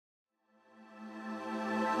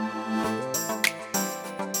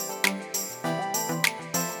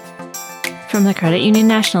From the Credit Union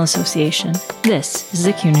National Association, this is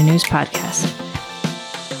the CUNA News Podcast.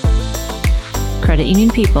 Credit union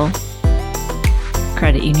people,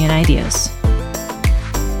 credit union ideas.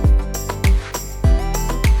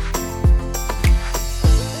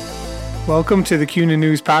 Welcome to the CUNA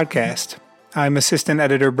News Podcast. I'm Assistant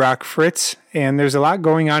Editor Brock Fritz, and there's a lot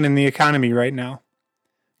going on in the economy right now.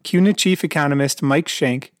 CUNA Chief Economist Mike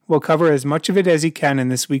Schenk will cover as much of it as he can in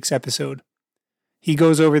this week's episode. He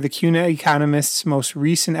goes over the CUNA Economist's most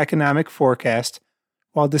recent economic forecast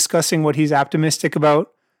while discussing what he's optimistic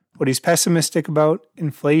about, what he's pessimistic about,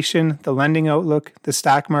 inflation, the lending outlook, the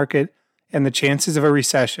stock market, and the chances of a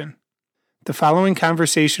recession. The following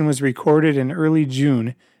conversation was recorded in early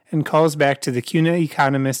June and calls back to the CUNA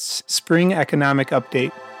Economist's Spring Economic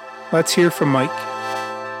Update. Let's hear from Mike.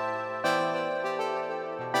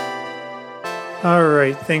 All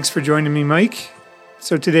right, thanks for joining me, Mike.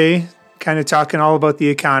 So today, kind of talking all about the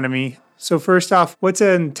economy. So first off, what's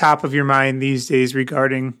on top of your mind these days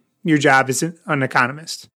regarding your job as an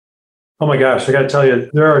economist? Oh my gosh, I got to tell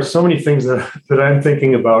you, there are so many things that I'm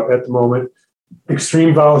thinking about at the moment.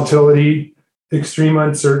 Extreme volatility, extreme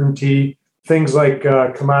uncertainty, things like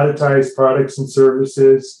commoditized products and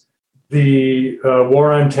services, the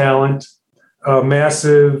war on talent,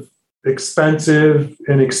 massive, expensive,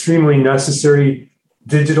 and extremely necessary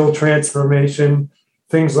digital transformation,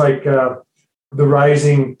 things like the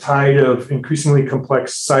rising tide of increasingly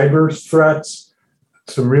complex cyber threats,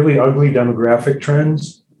 some really ugly demographic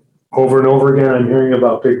trends. Over and over again, I'm hearing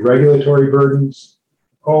about big regulatory burdens.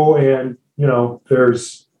 Oh, and,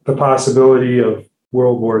 there's the possibility of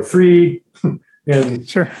World War III and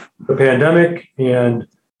the pandemic and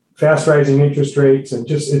fast rising interest rates, and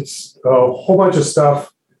it's a whole bunch of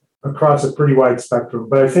stuff across a pretty wide spectrum.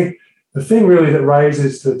 But I think the thing really that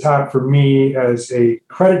rises to the top for me as a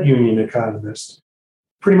credit union economist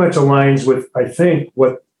pretty much aligns with, I think,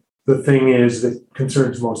 what the thing is that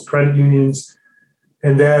concerns most credit unions,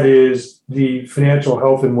 and that is the financial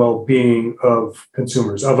health and well-being of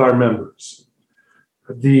consumers, of our members.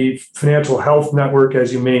 The Financial Health Network,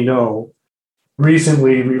 as you may know,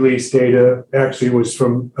 recently released data, actually was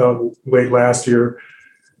from late last year,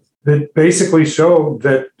 that basically showed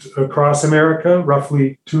that across America,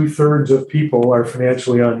 roughly 2/3 of people are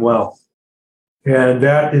financially unwell. And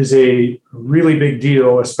that is a really big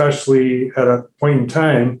deal, especially at a point in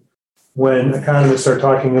time when economists are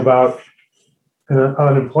talking about an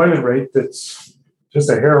unemployment rate that's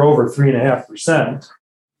just a hair over 3.5%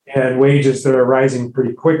 and wages that are rising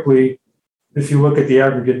pretty quickly. If you look at the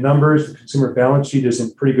aggregate numbers, the consumer balance sheet is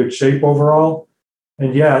in pretty good shape overall.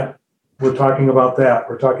 And yet, we're talking about that.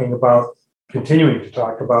 We're talking about continuing to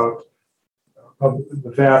talk about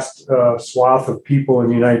the vast swath of people in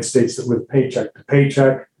the United States that live paycheck to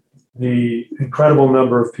paycheck, the incredible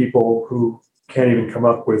number of people who can't even come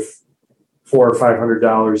up with $400 or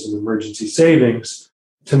 $500 in emergency savings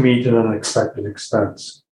to meet an unexpected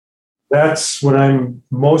expense. That's what I'm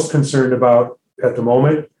most concerned about at the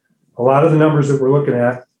moment. A lot of the numbers that we're looking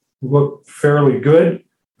at look fairly good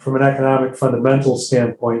from an economic fundamental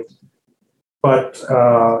standpoint. But,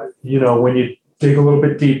 when you dig a little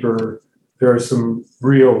bit deeper, there are some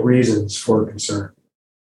real reasons for concern.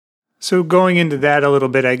 So going into that a little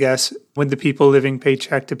bit, I guess, with the people living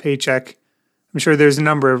paycheck to paycheck, I'm sure there's a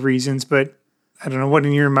number of reasons, but I don't know what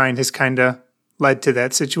in your mind has kind of led to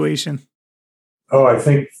that situation. Oh, I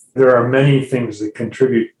think there are many things that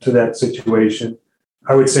contribute to that situation.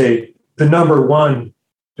 I would say the number one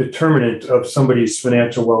determinant of somebody's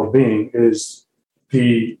financial well-being is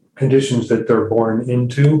the conditions that they're born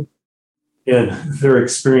into and their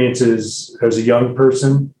experiences as a young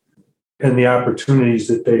person and the opportunities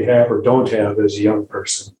that they have or don't have as a young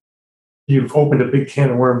person. You've opened a big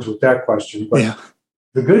can of worms with that question, but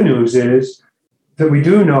The good news is that we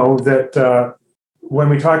do know that when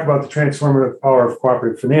we talk about the transformative power of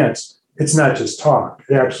cooperative finance, it's not just talk,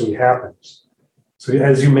 it actually happens. So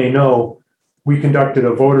as you may know, we conducted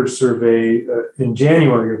a voter survey in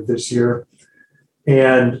January of this year,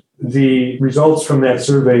 and the results from that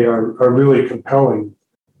survey are really compelling.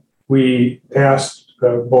 We asked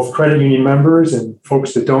both credit union members and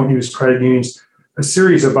folks that don't use credit unions a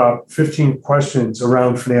series of about 15 questions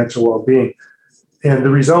around financial well-being. And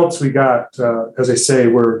the results we got, as I say,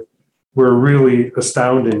 were really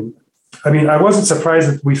astounding. I mean, I wasn't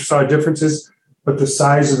surprised that we saw differences, but the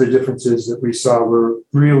size of the differences that we saw were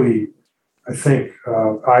really, I think,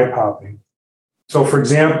 eye-popping. So, for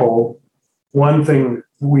example, one thing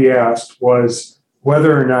we asked was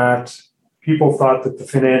whether or not people thought that the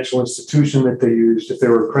financial institution that they used, if they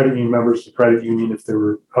were credit union members, the credit union, if there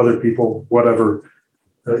were other people, whatever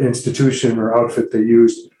institution or outfit they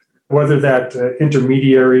used, whether that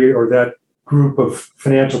intermediary or that group of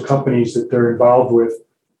financial companies that they're involved with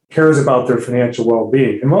cares about their financial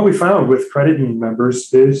well-being. And what we found with credit union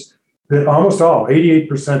members is that almost all,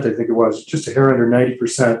 88%, I think it was, just a hair under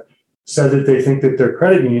 90%, said that they think that their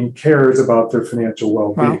credit union cares about their financial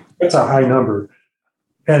well-being. Wow. That's a high number.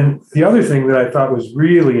 And the other thing that I thought was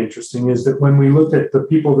really interesting is that when we looked at the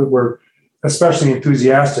people that were especially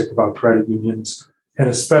enthusiastic about credit unions and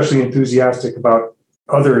especially enthusiastic about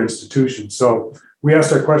other institutions. So we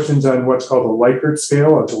asked our questions on what's called a Likert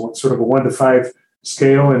scale. It's sort of a 1 to 5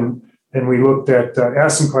 scale. And we looked at,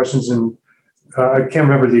 asked some questions, and I can't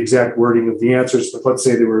remember the exact wording of the answers, but let's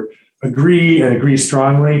say they were agree and agree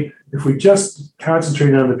strongly. If we just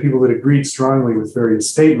concentrated on the people that agreed strongly with various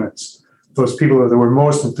statements, those people that were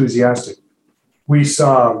most enthusiastic, we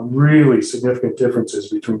saw really significant differences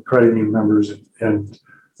between credit union members and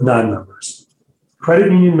non-members.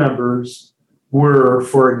 Credit union members were,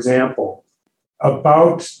 for example,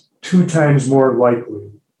 about 2 times more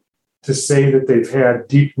likely to say that they've had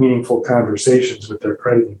deep, meaningful conversations with their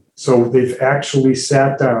credit union. So they've actually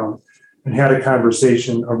sat down and had a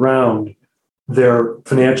conversation around their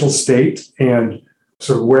financial state and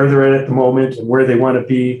sort of where they're at the moment and where they want to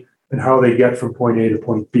be and how they get from point A to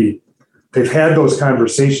point B. They've had those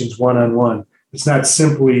conversations one-on-one. It's not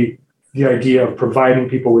simply the idea of providing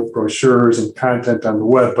people with brochures and content on the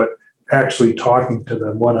web, but actually talking to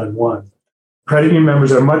them one-on-one. Credit union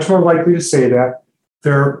members are much more likely to say that.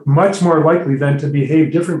 They're much more likely then to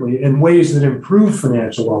behave differently in ways that improve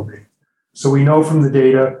financial well-being. So we know from the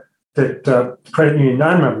data that credit union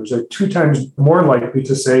non-members are 2 times more likely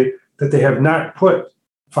to say that they have not put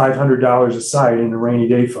 $500 aside in a rainy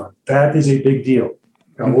day fund. That is a big deal.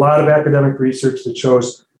 A lot of academic research that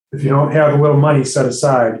shows if you don't have a little money set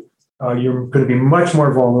aside, you're going to be much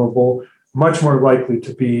more vulnerable, much more likely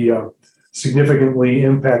to be significantly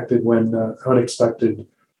impacted when unexpected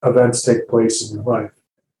events take place in your life.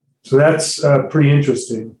 So that's pretty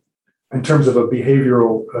interesting in terms of a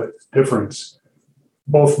behavioral difference.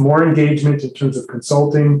 Both more engagement in terms of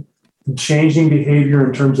consulting, changing behavior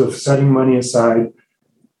in terms of setting money aside.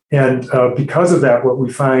 And because of that, what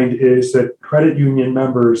we find is that credit union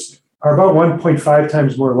members are about 1.5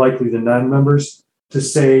 times more likely than non-members to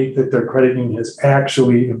say that their credit union has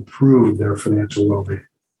actually improved their financial well-being.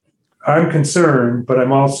 I'm concerned, but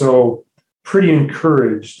I'm also pretty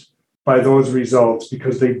encouraged by those results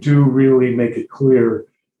because they do really make it clear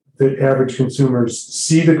that average consumers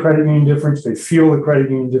see the credit union difference, they feel the credit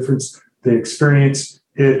union difference, they experience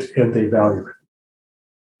it, and they value it.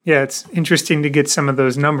 Yeah, it's interesting to get some of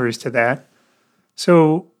those numbers to that.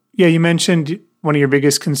 So, yeah, you mentioned one of your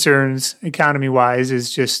biggest concerns economy-wise is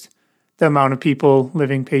just the amount of people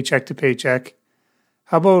living paycheck to paycheck.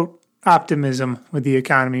 How about optimism with the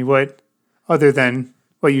economy? What, other than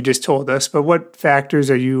what you just told us, but what factors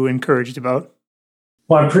are you encouraged about?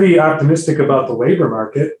 Well, I'm pretty optimistic about the labor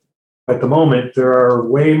market. At the moment, there are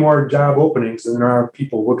way more job openings than there are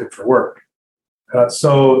people looking for work.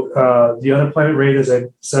 So the unemployment rate, as I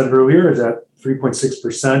said earlier, is at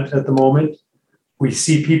 3.6% at the moment. We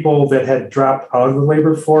see people that had dropped out of the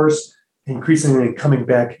labor force increasingly coming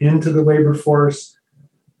back into the labor force.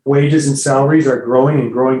 Wages and salaries are growing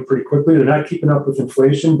and growing pretty quickly. They're not keeping up with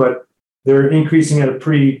inflation, but they're increasing at a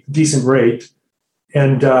pretty decent rate.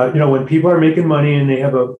 And, when people are making money and they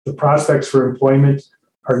have the prospects for employment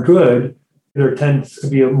are good, there tends to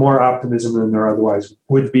be more optimism than there otherwise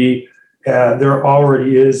would be. There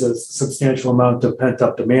already is a substantial amount of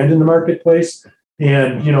pent-up demand in the marketplace.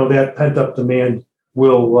 And, that pent-up demand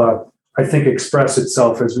will, I think, express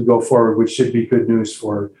itself as we go forward, which should be good news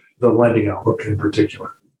for the lending outlook in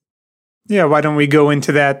particular. Yeah, why don't we go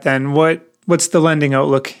into that then? What's the lending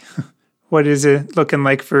outlook? What is it looking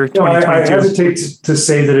like for 2022? I hesitate to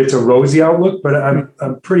say that it's a rosy outlook, but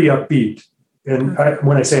I'm pretty upbeat. And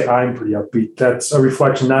when I say I'm pretty upbeat, that's a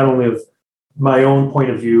reflection not only of my own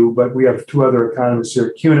point of view, but we have 2 other economists here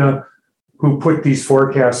at CUNA who put these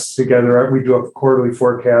forecasts together. We do a quarterly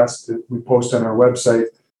forecast that we post on our website,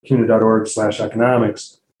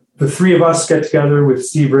 cuna.org/economics. The 3 of us get together with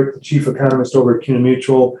Steve Rick, the chief economist over at CUNA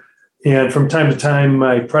Mutual. And from time to time,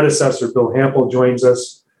 my predecessor, Bill Hampel, joins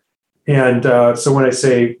us. And so when I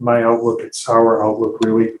say my outlook, it's our outlook,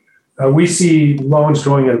 really. We see loans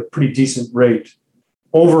growing at a pretty decent rate.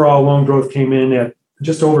 Overall loan growth came in at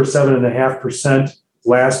just over 7.5%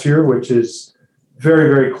 last year, which is very,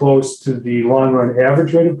 very close to the long-run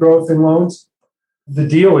average rate of growth in loans. The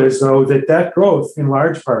deal is, though, that growth, in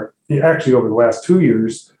large part, actually over the last 2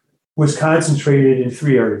 years, was concentrated in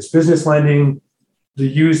 3 areas: business lending, the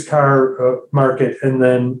used car market, and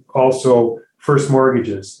then also first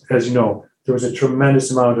mortgages. As you know, there was a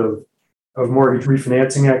tremendous amount of of mortgage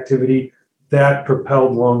refinancing activity, that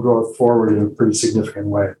propelled loan growth forward in a pretty significant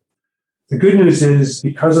way. The good news is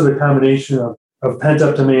because of the combination of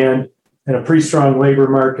pent-up demand and a pretty strong labor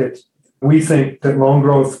market, we think that loan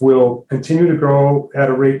growth will continue to grow at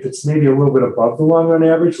a rate that's maybe a little bit above the long-run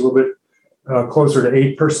average, a little bit closer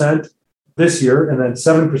to 8% this year, and then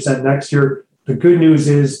 7% next year. The good news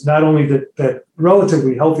is not only that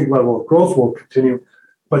relatively healthy level of growth will continue,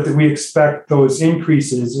 but that we expect those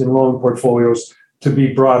increases in loan portfolios to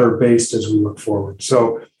be broader based as we look forward.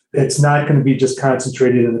 So it's not going to be just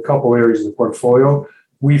concentrated in a couple areas of the portfolio.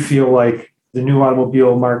 We feel like the new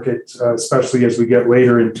automobile market, especially as we get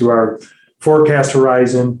later into our forecast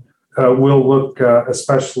horizon, will look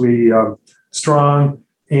especially strong,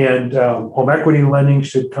 and home equity lending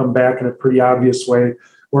should come back in a pretty obvious way.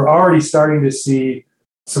 We're already starting to see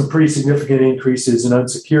some pretty significant increases in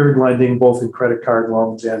unsecured lending, both in credit card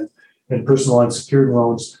loans and personal unsecured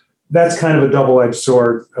loans. That's kind of a double-edged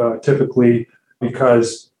sword, typically,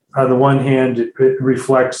 because on the one hand, it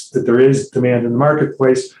reflects that there is demand in the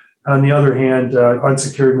marketplace. On the other hand,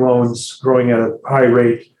 unsecured loans growing at a high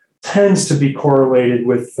rate tends to be correlated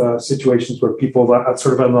with situations where people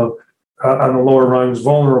sort of on the lower rungs,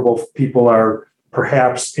 vulnerable people are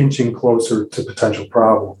perhaps inching closer to potential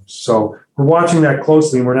problems. So we're watching that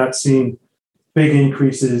closely, and we're not seeing big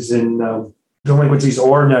increases in delinquencies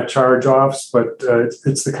or net charge-offs, but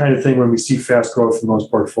it's the kind of thing when we see fast growth in those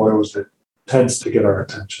portfolios that tends to get our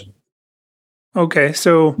attention. Okay,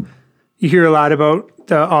 so you hear a lot about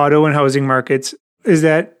the auto and housing markets. Is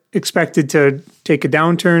that expected to take a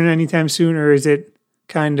downturn anytime soon, or is it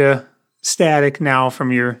kind of static now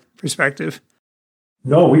from your perspective?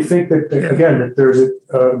 No, we think that there's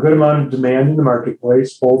a good amount of demand in the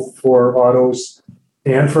marketplace, both for autos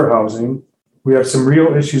and for housing. We have some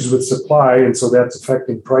real issues with supply, and so that's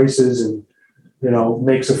affecting prices and,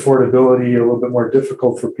 makes affordability a little bit more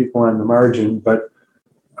difficult for people on the margin. But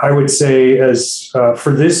I would say as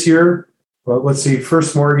for this year, let's see,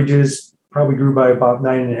 first mortgages probably grew by about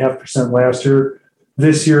 9.5% last year.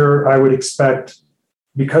 This year, I would expect,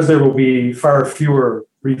 because there will be far fewer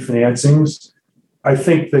refinancings, I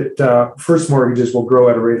think that first mortgages will grow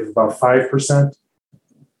at a rate of about 5%.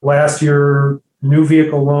 Last year, new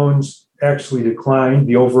vehicle loans actually declined.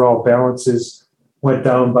 The overall balances went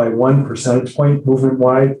down by 1 percentage point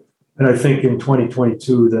movement-wide. And I think in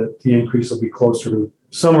 2022, that the increase will be closer to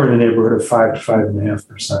somewhere in the neighborhood of 5 to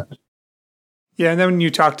 5.5%. Yeah, and then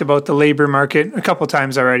you talked about the labor market a couple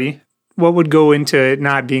times already. What would go into it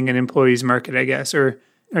not being an employee's market, I guess? Or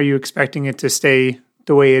are you expecting it to stay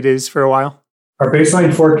the way it is for a while? Our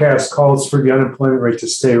baseline forecast calls for the unemployment rate to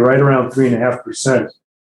stay right around 3.5%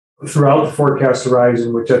 throughout the forecast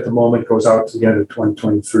horizon, which at the moment goes out to the end of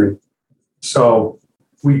 2023. So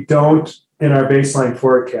we don't, in our baseline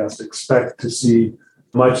forecast, expect to see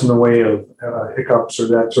much in the way of hiccups or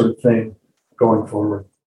that sort of thing going forward.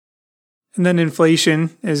 And then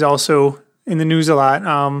inflation is also in the news a lot.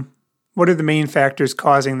 What are the main factors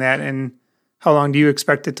causing that, and how long do you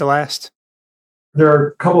expect it to last? There are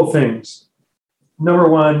a couple of things. Number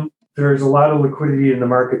one, there's a lot of liquidity in the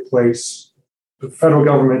marketplace. The federal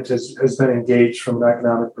government has been engaged from an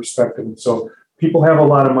economic perspective. And so people have a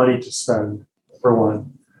lot of money to spend, for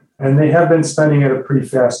one. And they have been spending at a pretty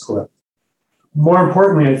fast clip. More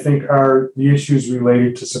importantly, I think, are the issues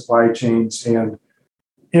related to supply chains. And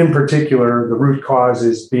in particular, the root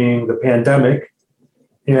causes being the pandemic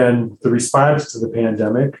and the response to the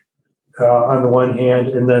pandemic on the one hand,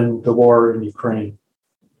 and then the war in Ukraine.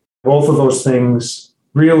 Both of those things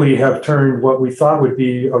really have turned what we thought would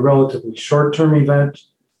be a relatively short-term event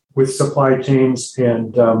with supply chains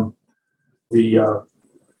and the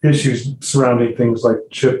issues surrounding things like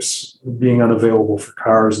chips being unavailable for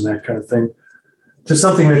cars and that kind of thing, to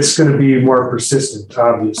something that's going to be more persistent,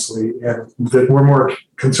 obviously, and that we're more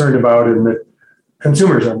concerned about and that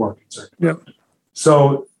consumers are more concerned about. Yep.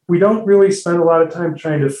 So we don't really spend a lot of time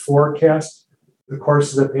trying to forecast the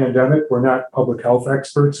course of the pandemic. We're not public health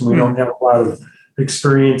experts, and we don't have a lot of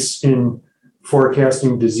experience in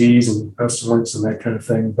forecasting disease and pestilence and that kind of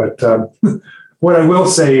thing. But what I will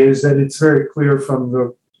say is that it's very clear from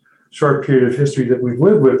the short period of history that we've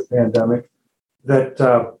lived with the pandemic that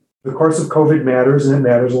the course of COVID matters, and it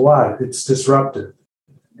matters a lot. It's disruptive.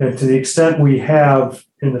 And to the extent we have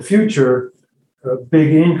in the future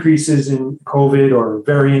big increases in COVID or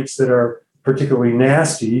variants that are particularly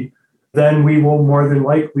nasty, then we will more than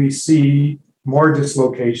likely see more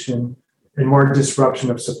dislocation and more disruption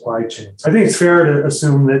of supply chains. I think it's fair to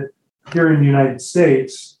assume that here in the United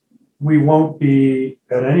States, we won't be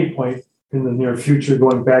at any point in the near future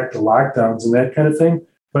going back to lockdowns and that kind of thing.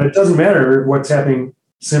 But it doesn't matter what's happening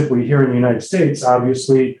simply here in the United States.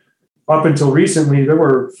 Obviously, up until recently, there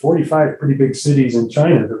were 45 pretty big cities in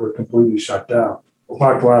China that were completely shut down. We'll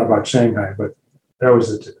talk a lot about Shanghai, but that was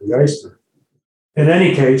the tip of the iceberg. In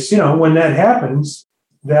any case, when that happens,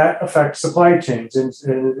 that affects supply chains.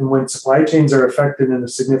 And when supply chains are affected in a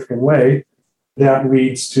significant way, that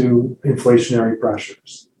leads to inflationary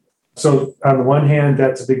pressures. So on the one hand,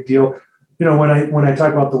 that's a big deal. When I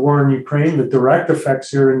talk about the war in Ukraine, the direct effects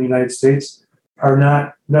here in the United States are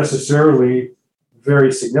not necessarily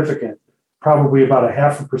very significant. Probably about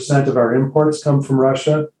 0.5% of our imports come from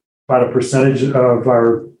Russia. About a percentage of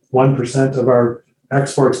our 1% of our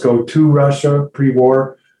exports go to Russia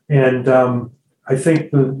pre-war. And I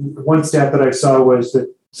think the one stat that I saw was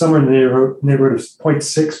that somewhere in the neighborhood of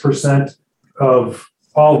 0.6% of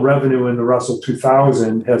all revenue in the Russell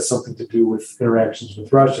 2000 has something to do with interactions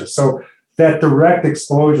with Russia. So that direct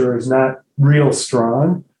exposure is not real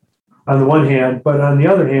strong on the one hand, but on the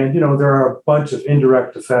other hand, there are a bunch of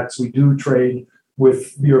indirect effects. We do trade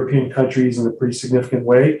with European countries in a pretty significant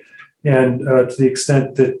way. And to the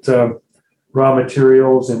extent that raw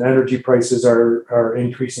materials and energy prices are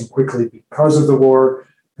increasing quickly because of the war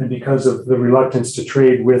and because of the reluctance to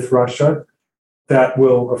trade with Russia, that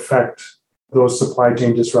will affect those supply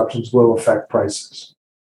chain disruptions will affect prices.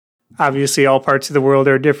 Obviously, all parts of the world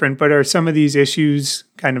are different, but are some of these issues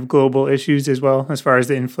kind of global issues as well, as far as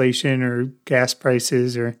the inflation or gas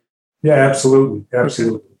prices? Or Yeah, absolutely.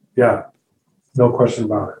 Absolutely. Okay. Yeah, no question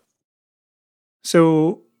about it.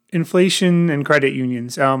 So inflation and credit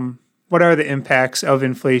unions, what are the impacts of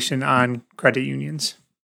inflation on credit unions?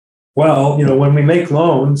 Well, when we make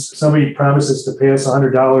loans, somebody promises to pay us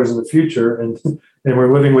 $100 in the future, and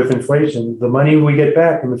we're living with inflation. The money we get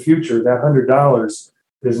back in the future, that $100,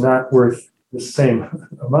 is not worth the same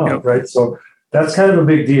amount, yep. Right? So that's kind of a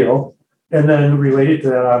big deal. And then related to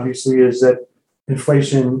that, obviously, is that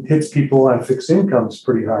inflation hits people on fixed incomes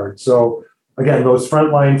pretty hard. So again, those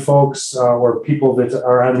frontline folks or people that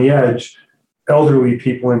are on the edge, elderly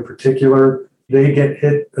people in particular, they get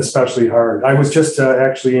hit especially hard. I was just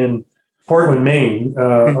actually in Portland, Maine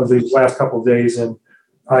these last couple of days, and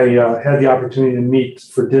I had the opportunity to meet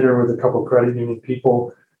for dinner with a couple of credit union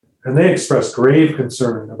people, and they expressed grave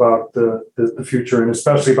concern about the future, and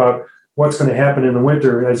especially about what's going to happen in the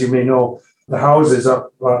winter. As you may know, the houses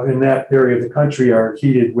up in that area of the country are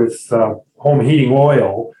heated with home heating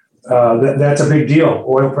oil. That's a big deal.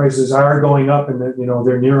 Oil prices are going up, and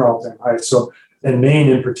they're near all-time highs. So, and Maine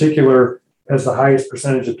in particular has the highest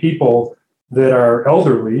percentage of people that are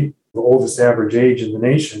elderly, the oldest average age in the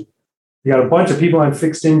nation. You got a bunch of people on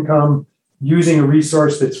fixed income using a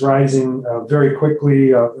resource that's rising very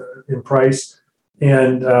quickly in price,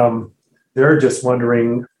 and they're just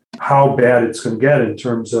wondering how bad it's going to get in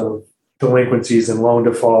terms of delinquencies and loan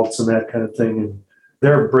defaults and that kind of thing. And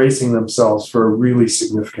they're bracing themselves for a really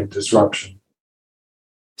significant disruption.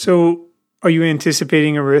 So are you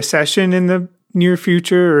anticipating a recession in the near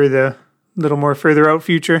future or the little more further out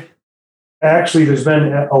future? Actually, there's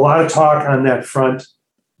been a lot of talk on that front.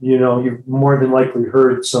 You've more than likely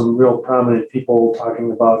heard some real prominent people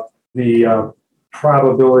talking about the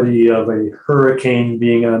probability of a hurricane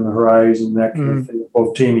being on the horizon, that kind of thing.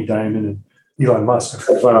 Both Jamie Dimon and Elon Musk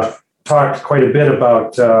have talked quite a bit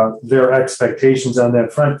about their expectations on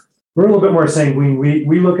that front. We're a little bit more sanguine.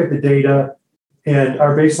 We look at the data, and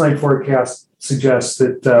our baseline forecast suggests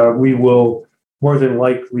that we will more than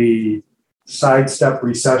likely sidestep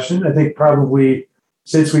recession. I think probably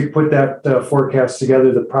since we put that forecast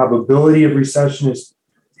together, the probability of recession has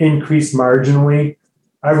increased marginally.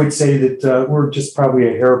 I would say that we're just probably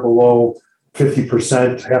a hair below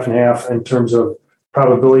 50%, half and half in terms of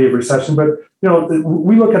probability of recession. But,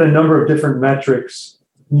 we look at a number of different metrics,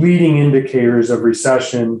 leading indicators of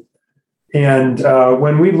recession. And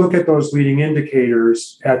when we look at those leading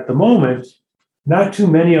indicators at the moment, not too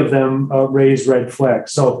many of them raise red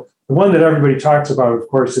flags. So the one that everybody talks about, of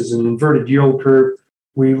course, is an inverted yield curve.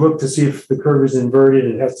 We look to see if the curve is inverted.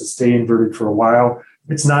 It has to stay inverted for a while.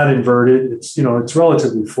 It's not inverted. It's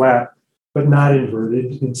relatively flat, but not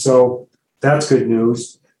inverted. And so that's good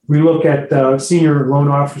news. We look at senior loan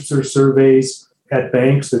officer surveys at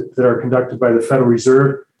banks that are conducted by the Federal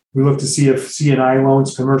Reserve. We look to see if C&I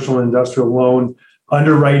loans, commercial and industrial loan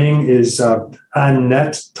underwriting is on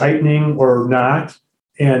net tightening or not.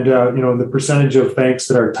 And, the percentage of banks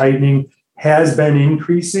that are tightening has been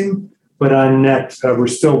increasing, but on net, we're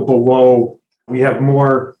still below. We have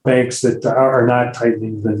more banks that are not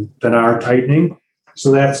tightening than are tightening.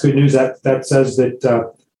 So that's good news. That says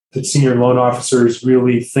that senior loan officers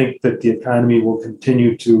really think that the economy will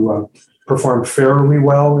continue to perform fairly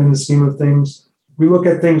well in the scheme of things. We look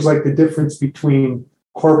at things like the difference between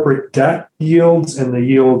corporate debt yields and the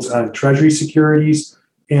yields on treasury securities.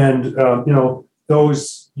 And,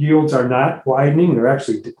 those yields are not widening. They're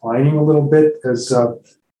actually declining a little bit as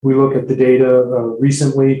we look at the data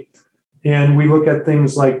recently. And we look at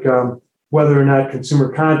things like whether or not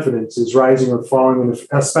consumer confidence is rising or falling, and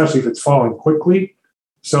especially if it's falling quickly.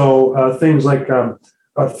 So things like a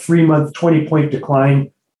 3-month, 20-point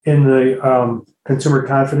decline in the consumer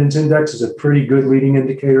confidence index is a pretty good leading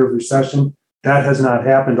indicator of recession. That has not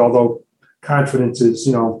happened, although confidence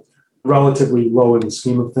is, relatively low in the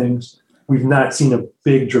scheme of things. We've not seen a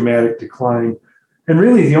big dramatic decline. And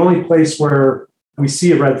really the only place where we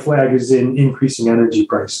see a red flag is in increasing energy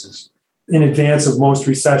prices. In advance of most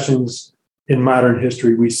recessions in modern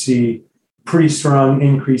history, we see pretty strong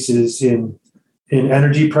increases in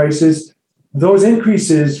energy prices. Those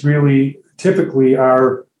increases really typically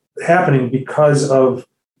are happening because of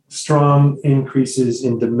strong increases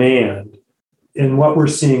in demand. And what we're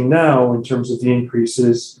seeing now in terms of the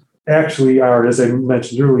increases actually are, as I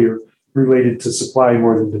mentioned earlier, related to supply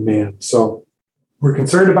more than demand. So we're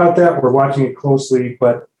concerned about that. We're watching it closely,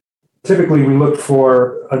 but typically we look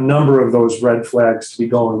for a number of those red flags to be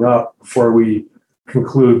going up before we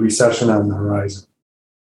conclude recession on the horizon.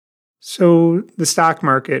 So the stock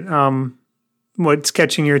market, what's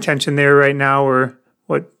catching your attention there right now, or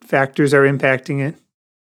what factors are impacting it?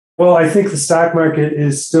 Well, I think the stock market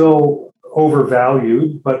is still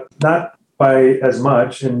overvalued, but not by as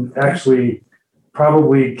much, and actually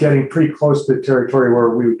probably getting pretty close to the territory where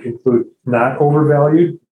we would conclude not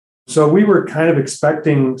overvalued. So we were kind of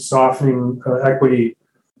expecting softening equity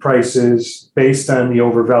prices based on the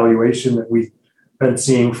overvaluation that we've been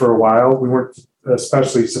seeing for a while. We weren't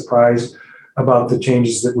especially surprised about the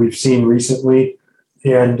changes that we've seen recently.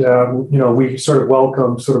 And, we sort of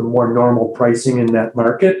welcome sort of more normal pricing in that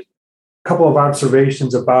market. A couple of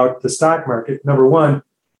observations about the stock market. Number one,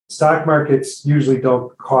 stock markets usually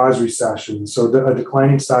don't cause recessions. So a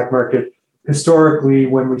declining stock market, historically,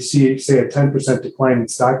 when we see, say, a 10% decline in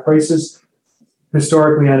stock prices,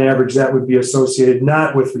 historically, on average, that would be associated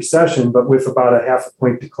not with recession, but with about a 0.5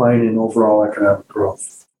 point decline in overall economic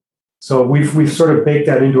growth. So we've sort of baked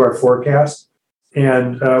that into our forecast,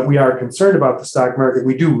 and we are concerned about the stock market.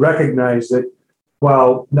 We do recognize that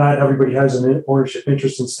while not everybody has an ownership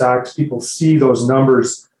interest in stocks, people see those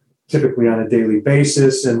numbers typically on a daily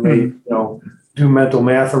basis, and they do mental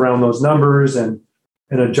math around those numbers and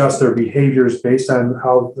adjust their behaviors based on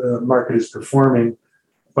how the market is performing.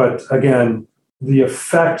 But again, the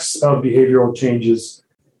effects of behavioral changes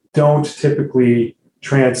don't typically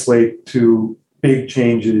translate to big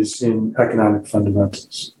changes in economic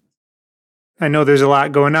fundamentals. I know there's a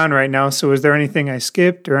lot going on right now, so is there anything I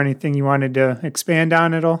skipped or anything you wanted to expand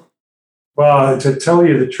on at all? Well, to tell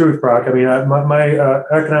you the truth, Brock, I mean, my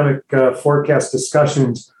economic forecast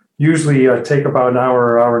discussions usually take about an hour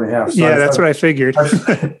or hour and a half. So that's what I figured.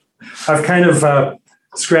 I've kind of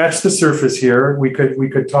scratched the surface here. We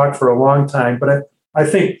could talk for a long time, but I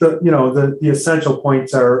think the essential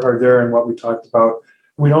points are there in what we talked about.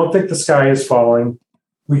 We don't think the sky is falling.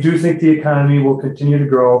 We do think the economy will continue to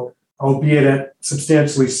grow, albeit at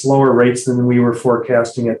substantially slower rates than we were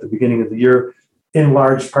forecasting at the beginning of the year, in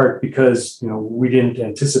large part because we didn't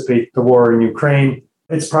anticipate the war in Ukraine.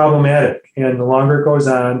 It's problematic, and the longer it goes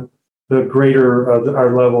on, the greater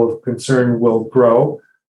our level of concern will grow.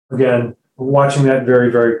 Again, we're watching that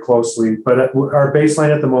very, very closely, but our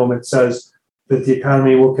baseline at the moment says that the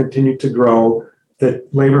economy will continue to grow,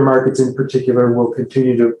 that labor markets in particular will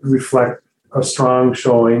continue to reflect a strong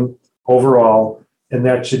showing overall, and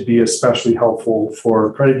that should be especially helpful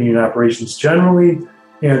for credit union operations generally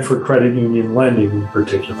and for credit union lending in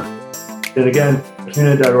particular. And again,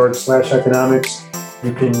 CUNA.org/economics,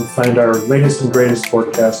 you can find our latest and greatest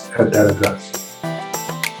forecast at that address.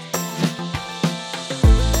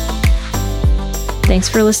 Thanks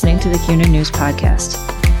for listening to the CUNA News Podcast.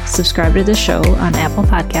 Subscribe to the show on Apple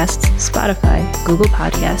Podcasts, Spotify, Google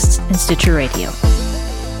Podcasts, and Stitcher Radio.